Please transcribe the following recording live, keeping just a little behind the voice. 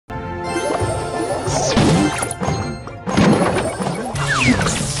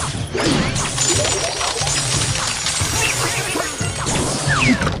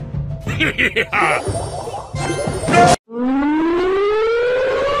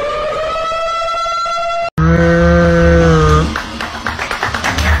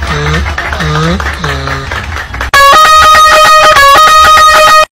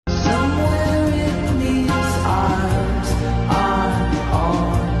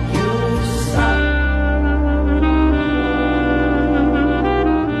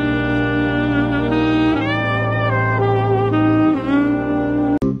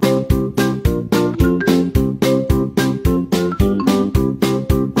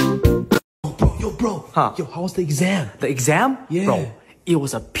Huh. Yo, how was the exam? The exam? Yeah. Bro, it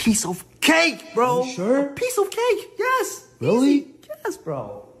was a piece of cake, bro. You sure? A piece of cake, yes. Really? Easy. Yes,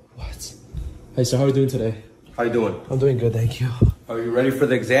 bro. What? Hey, so how are you doing today? How you doing? I'm doing good, thank you. Are you ready for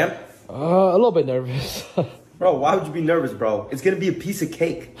the exam? A little bit nervous. Bro, why would you be nervous, bro? It's gonna be a piece of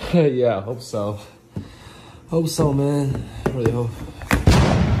cake. Yeah, I hope so. Hope so, man. I really hope.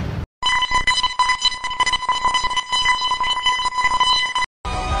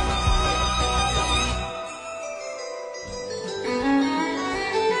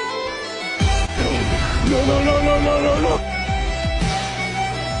 No.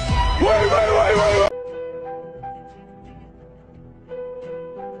 Wait.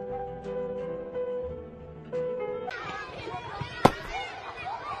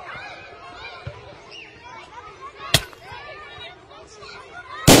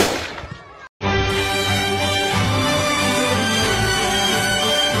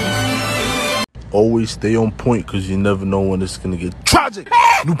 Always stay on point because you never know when it's gonna get tragic.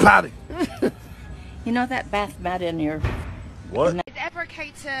 New paddock. You know that bath mat in your... What? Is it ever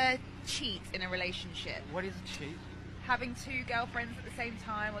okay to cheat in a relationship? What is cheat? Having two girlfriends at the same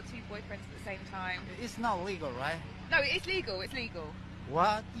time or two boyfriends at the same time? It's not legal, right? No, it's legal, it's legal.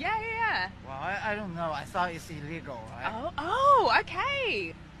 What? Yeah. Well, I don't know. I thought it's illegal, right? Oh,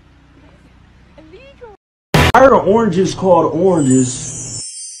 okay. Illegal. I heard an orange is called oranges,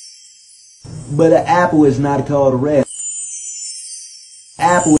 but an apple is not called a red.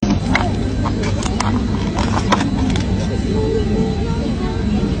 Apple.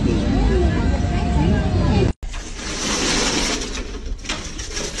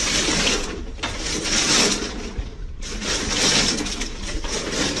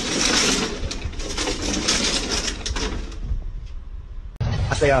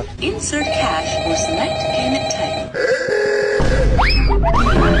 Insert cash or select payment type.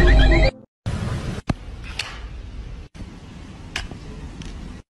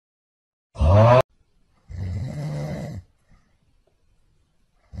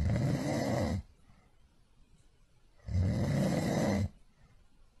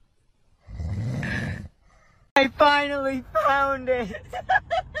 I finally found it!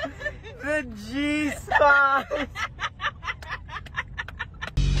 The G-spot!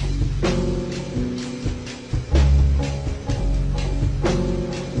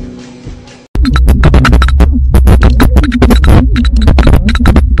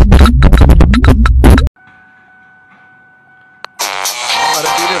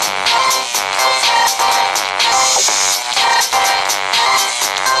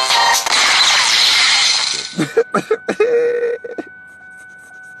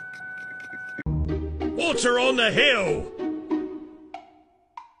 Water on the hill!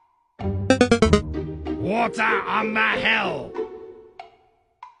 Water on the hill!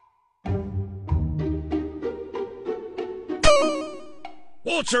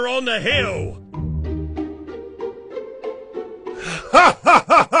 Water on the hill!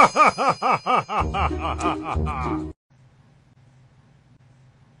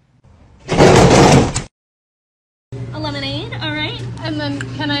 A lemonade, all right. And then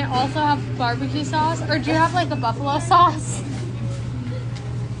can I also have barbecue sauce? Or do you have like a buffalo sauce?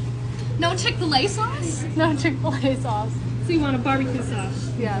 No Chick-fil-A sauce? No Chick-fil-A sauce. So you want a barbecue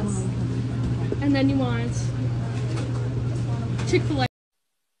sauce? Yes. And then you want Chick-fil-A.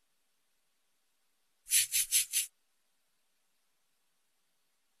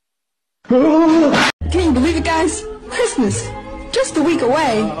 Can you believe it, guys? Christmas, just a week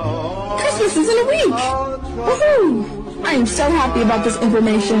away. Christmas is in a week. Woohoo! I am so happy about this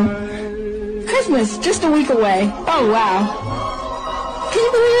information. Christmas, just a week away. Oh, wow. Can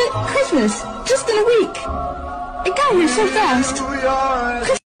you believe it? Christmas, just in a week. It got here so fast.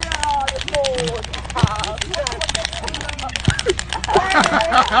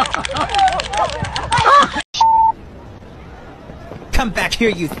 Come back here,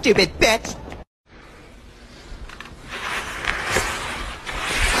 you stupid bitch!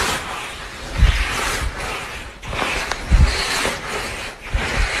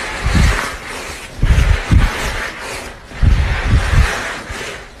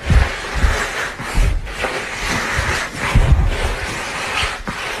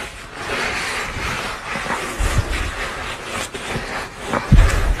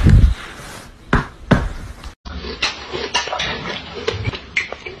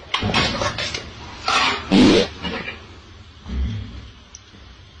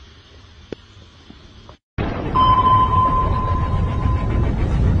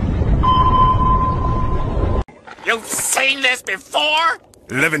 seen this before?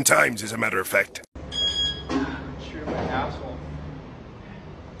 11 times, as a matter of fact. Shoot my asshole.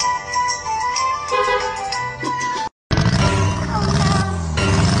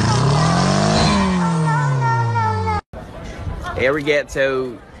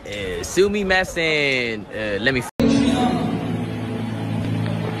 Arigato, sumimasen, let me...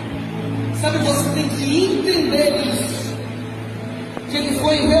 Sabe, você tem que entender isso. Que ele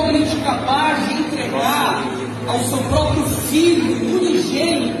foi realmente capaz de entregar ao seu próprio filho,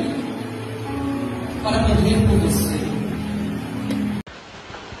 unigênito, para morrer por você.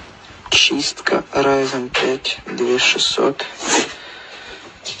 Чистка Ryzen 5 2600.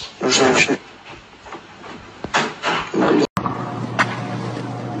 Нужно очень...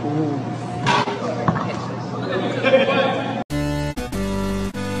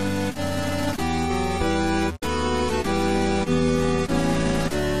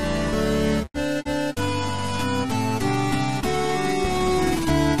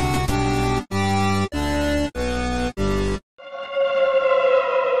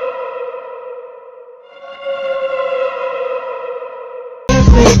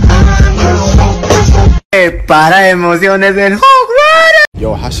 Para emociones del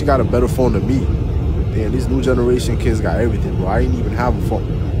Yo, how she got a better phone than me? Damn, these new generation kids got everything, bro. I ain't even have a phone.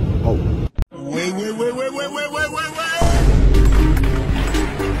 Oh. Wait.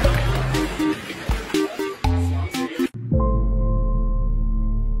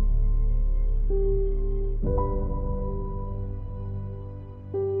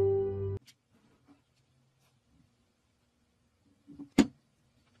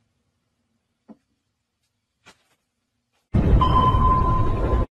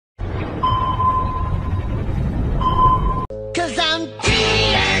 Cause I'm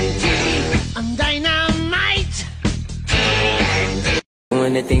TNT, I'm dynamite.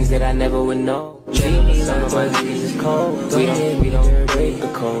 Doing the things that I never would know. Some of us is cold. We don't break the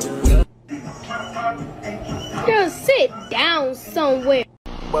code. Girl, sit down somewhere.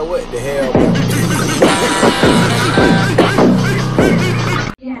 But what the hell?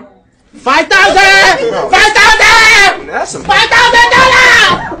 5,000! 5,000! That's some... $5,000!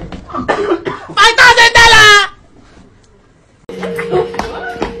 $5,000!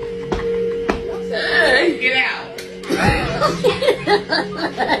 Get out.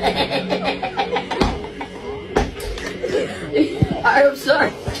 I'm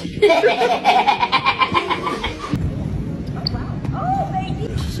sorry.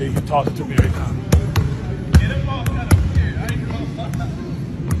 See, you're talking to me right now.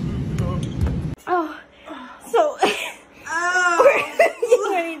 Oh, so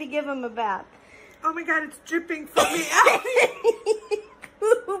you're ready to give him a bath. Oh my god, it's dripping from me.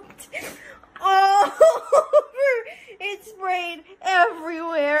 Pooped all over. It sprayed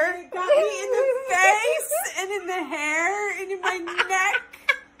everywhere. It got me in the face and in the hair and in my neck.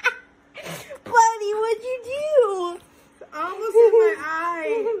 Buddy, what'd you do? Almost in my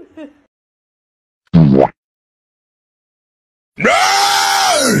eye.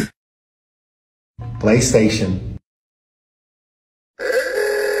 No! PlayStation.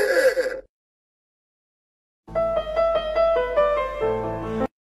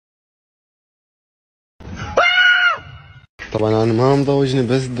 طبعا انا ما مضوجني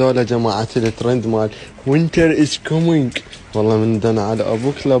بس دولة جماعة الترند مال وينتر از كومينج. والله من دنا على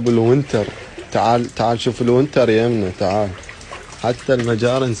ابوك لا بالوينتر. تعال شوف الوينتر يمنا تعال. حتى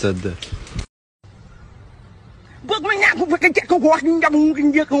المجار انسدت. Book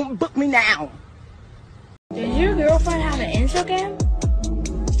me now. Does your girlfriend have an Instagram?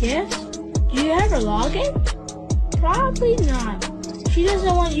 Yes? Do you ever log in? Probably not. She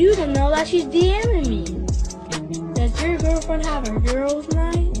doesn't want you to know that she's DMing me. Does your girlfriend have a girls'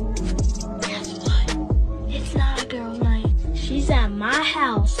 night? Guess what? It's not a girls' night. She's at my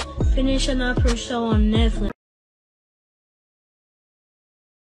house finishing up her show on Netflix.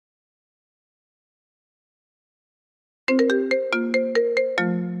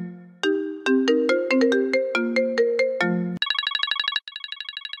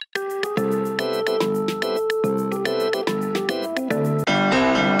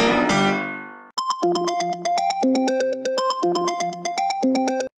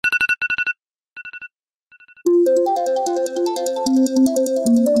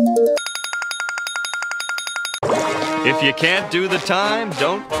 If you can't do the time,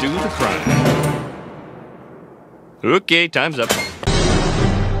 don't do the crime. Okay, time's up.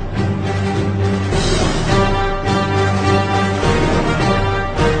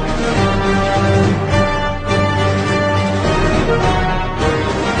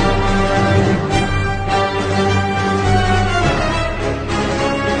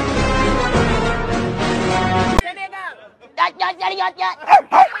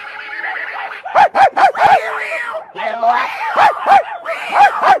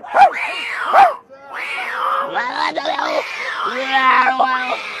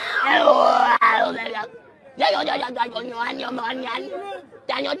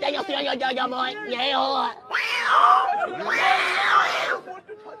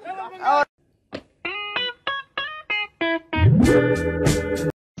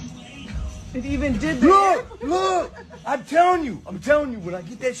 It even did that. Look! I'm telling you, when I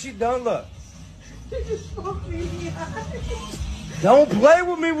get that shit done, look. You just poked me in the eye. Don't play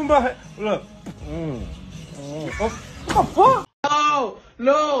with me with my look. What the fuck? No!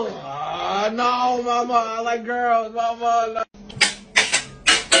 No, mama, I like girls, mama. No.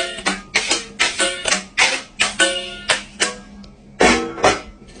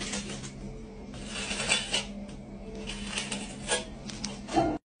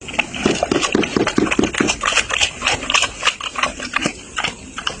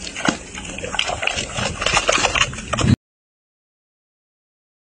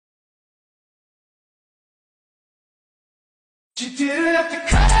 You didn't have to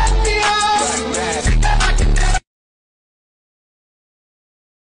cut me off.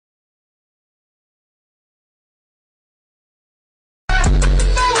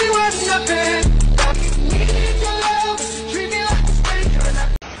 We were nothing.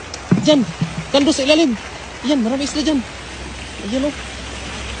 Diyan! Diyan doon sa ilalim! Ayan, marami isla dyan! Ayan o!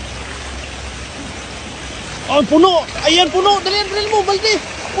 Oh, puno! Ayan, puno! Dalihan mo! Balde!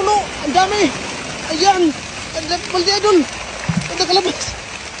 Puno! Ang dami! Ayan! Balde doon! Naglabas!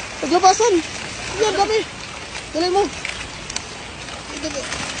 Naglabasan! Ayan, dami! Dalihan mo!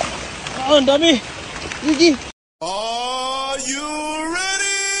 Ah, ang dami! Gigi! Are you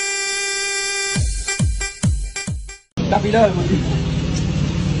ready? Tapi dah.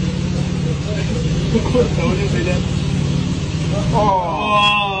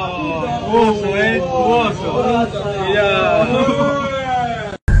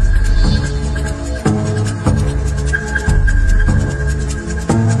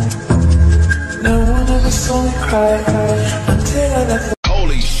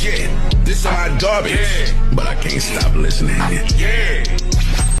 Holy shit, this hot garbage. But I can't stop listening. Yeah.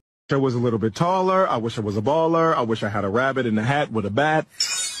 I was a little bit taller. I wish I was a baller. I wish I had a rabbit in a hat with a bat.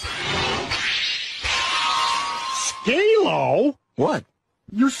 Scalo? What?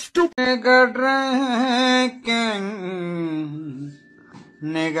 You stupid. Nigga drinking.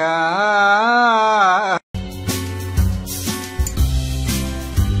 Nigga.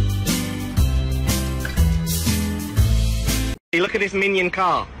 Hey, look at this minion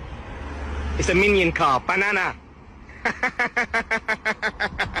car. It's a minion car. Banana.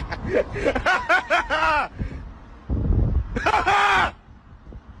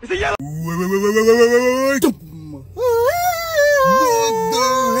 It's a yellow. What the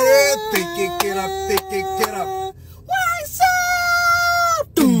hell? Think it, get up, think it, get up. What's up?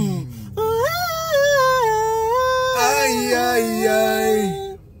 Ay, ay, ay.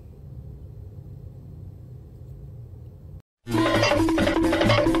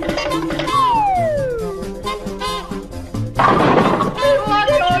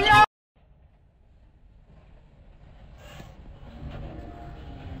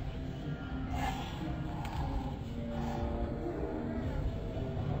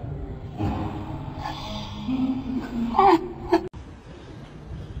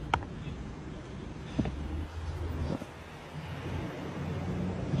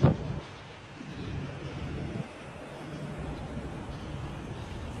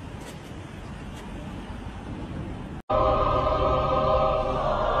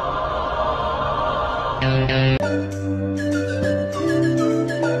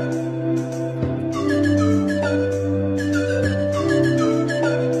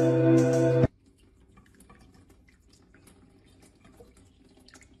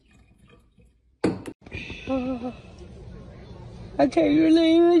 I can't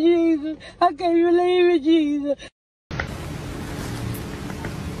believe it, Jesus. I can't believe it, Jesus.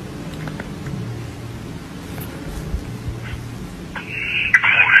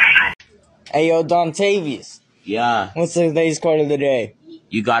 Hey, yo, Dontavius. Yeah. What's today's quote of the day?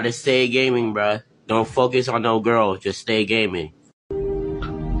 You gotta stay gaming, bruh. Don't focus on no girl, just stay gaming.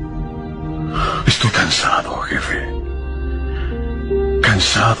 Estoy cansado, jefe.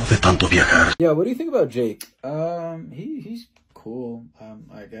 Cansado de tanto viajar. Yeah, what do you think about Jake? He's cool,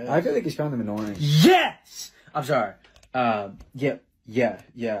 I guess. I feel like he's kind of annoying. Yes! I'm sorry. Yeah.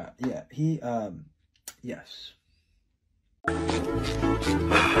 He, yes.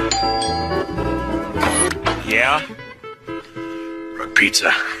 Yeah?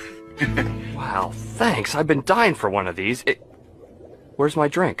 Pizza. Wow, thanks. I've been dying for one of these. Where's my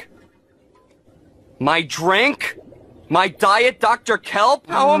drink? My drink? My diet Dr. Kelp?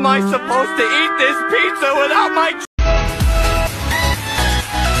 How am I supposed to eat this pizza without my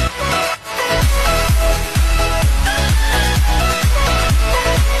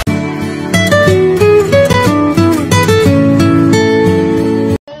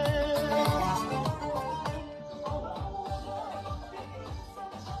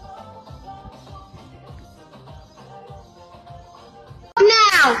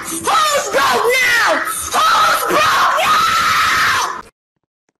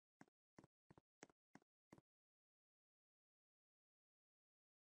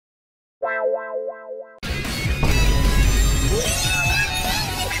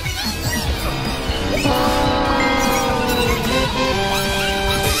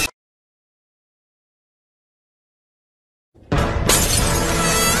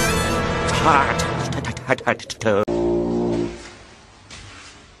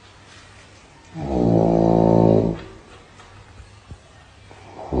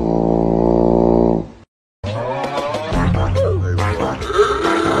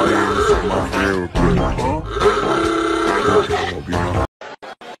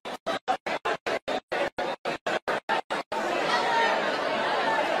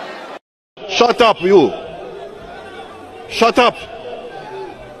Shut up, you. Shut up.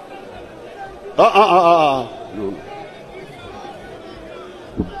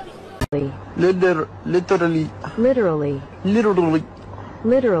 Literally.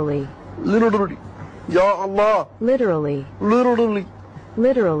 Ya Allah. Literally.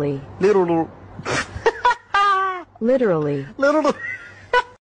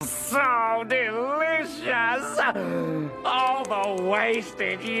 So delicious! All the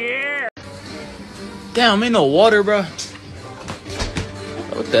wasted years! Damn, ain't no water, bro.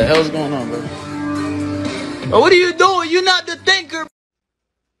 What the hell's going on, bro? Bro, what are you doing? You're not the thinker.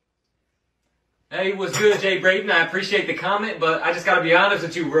 Hey, what's good, Jay Braden? I appreciate the comment, but I just gotta be honest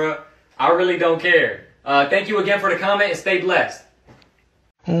with you, bro. I really don't care. Thank you again for the comment and stay blessed.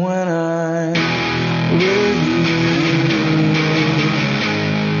 When I'm with you,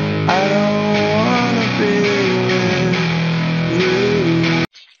 I don't wanna be with you.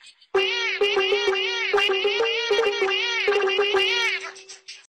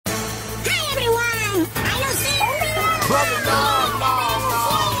 Hi everyone! I don't see Brother, no.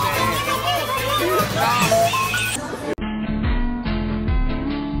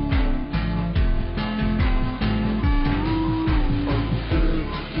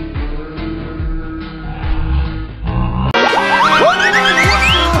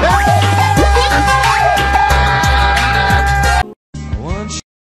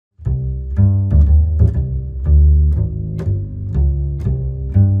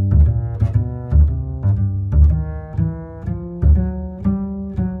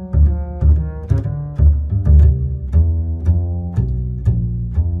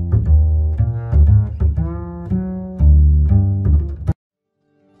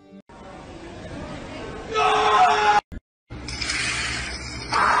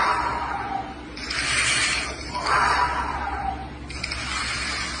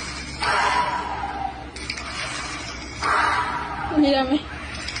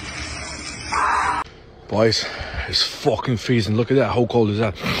 Boys, it's fucking freezing. Look at that. How cold is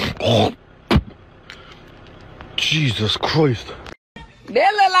that? Oh. Jesus Christ.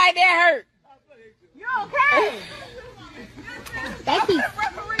 That look like that hurt. You okay? Becky.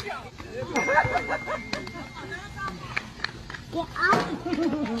 Get out.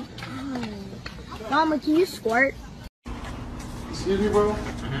 Mama, can you squirt? Excuse me, bro.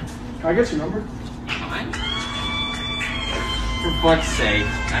 Can I get your number? For fuck's sake,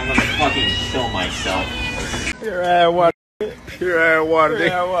 I'm gonna fucking kill myself. Pure ass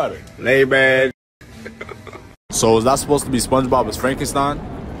water. Lay back. So is that supposed to be SpongeBob as Frankenstein?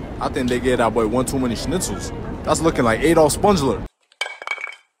 I think they gave that boy one too many schnitzels. That's looking like Adolf Spongler.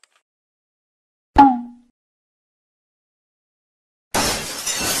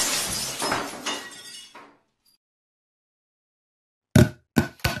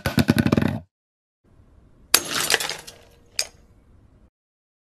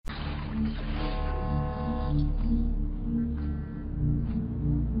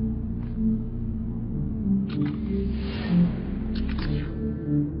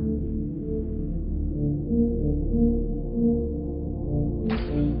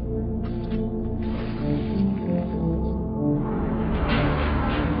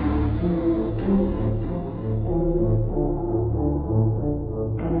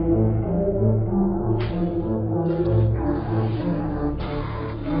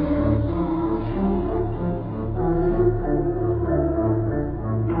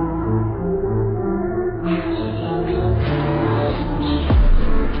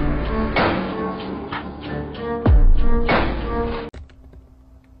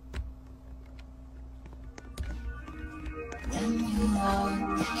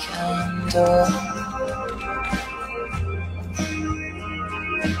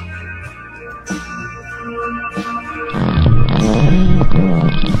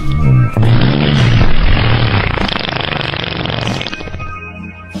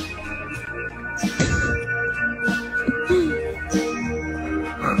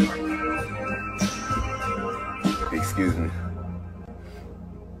 Excuse me.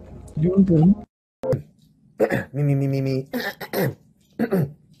 Me.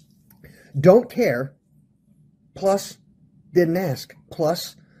 Don't care, plus didn't ask,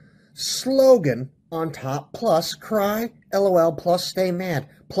 plus slogan, on top, plus cry, LOL, plus stay mad,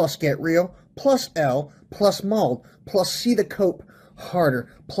 plus get real, plus L, plus mauled, plus see the cope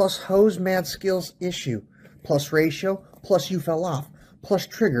harder, plus hose mad skills issue, plus ratio, plus you fell off, plus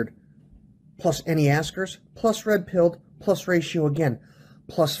triggered, plus any askers, plus red pilled, plus ratio again,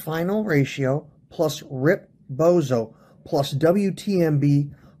 plus final ratio, plus rip bozo, plus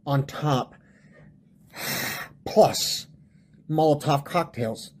WTMB on top, plus Molotov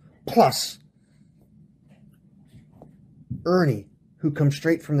cocktails, plus Ernie, who comes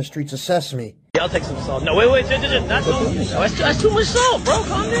straight from the streets of Sesame. I'll take some salt. No, wait, that's too much salt, bro.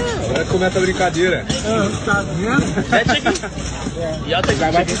 Calm down. Vai comer essa brincadeira. That chicken? Yeah, I'll take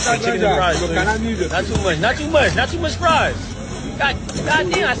some chicken and fries, please. Not too much fries. God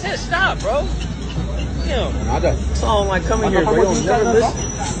damn, I said stop, bro. Damn. Nada. That's all I'm like coming here, bro. You don't never listen.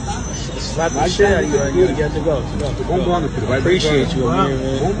 Slap the shit out of you right now. You got to go. I appreciate you, Amir,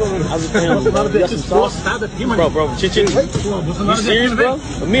 man. How's it feeling? You got some sauce? Bro, chicken. You serious, bro?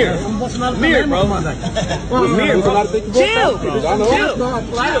 Amir, bro. Amir, bro. Chill, bro. Chill.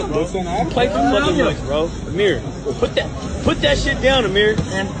 Play too fucking much, bro. Amir, put that shit down, Amir.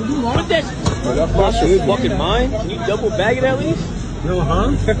 Put that shit. Lost your fucking mind? Can you double bag it at least? No, huh?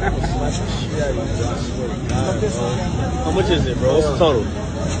 How much is it, bro? What's the total?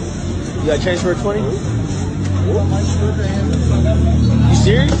 You got change for a 20? You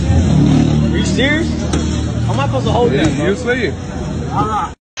serious? Are you serious? How am I supposed to hold that, bro? You see.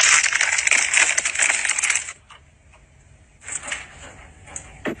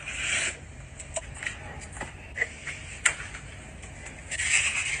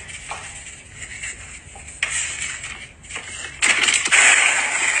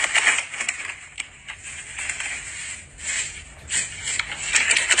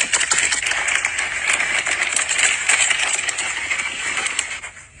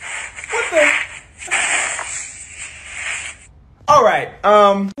 Alright,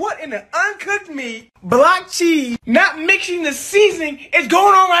 what in the uncooked meat, block cheese, not mixing the seasoning is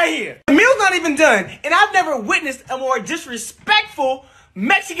going on right here? The meal's not even done, and I've never witnessed a more disrespectful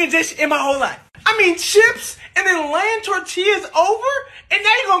Mexican dish in my whole life. I mean, chips and then laying tortillas over, and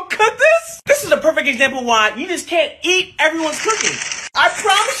now you're gonna cook this? This is a perfect example why you just can't eat everyone's cooking. I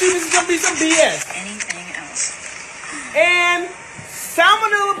promise you this is gonna be some BS. Anything else? And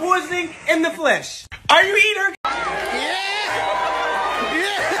salmonella poisoning in the flesh. Are you eater?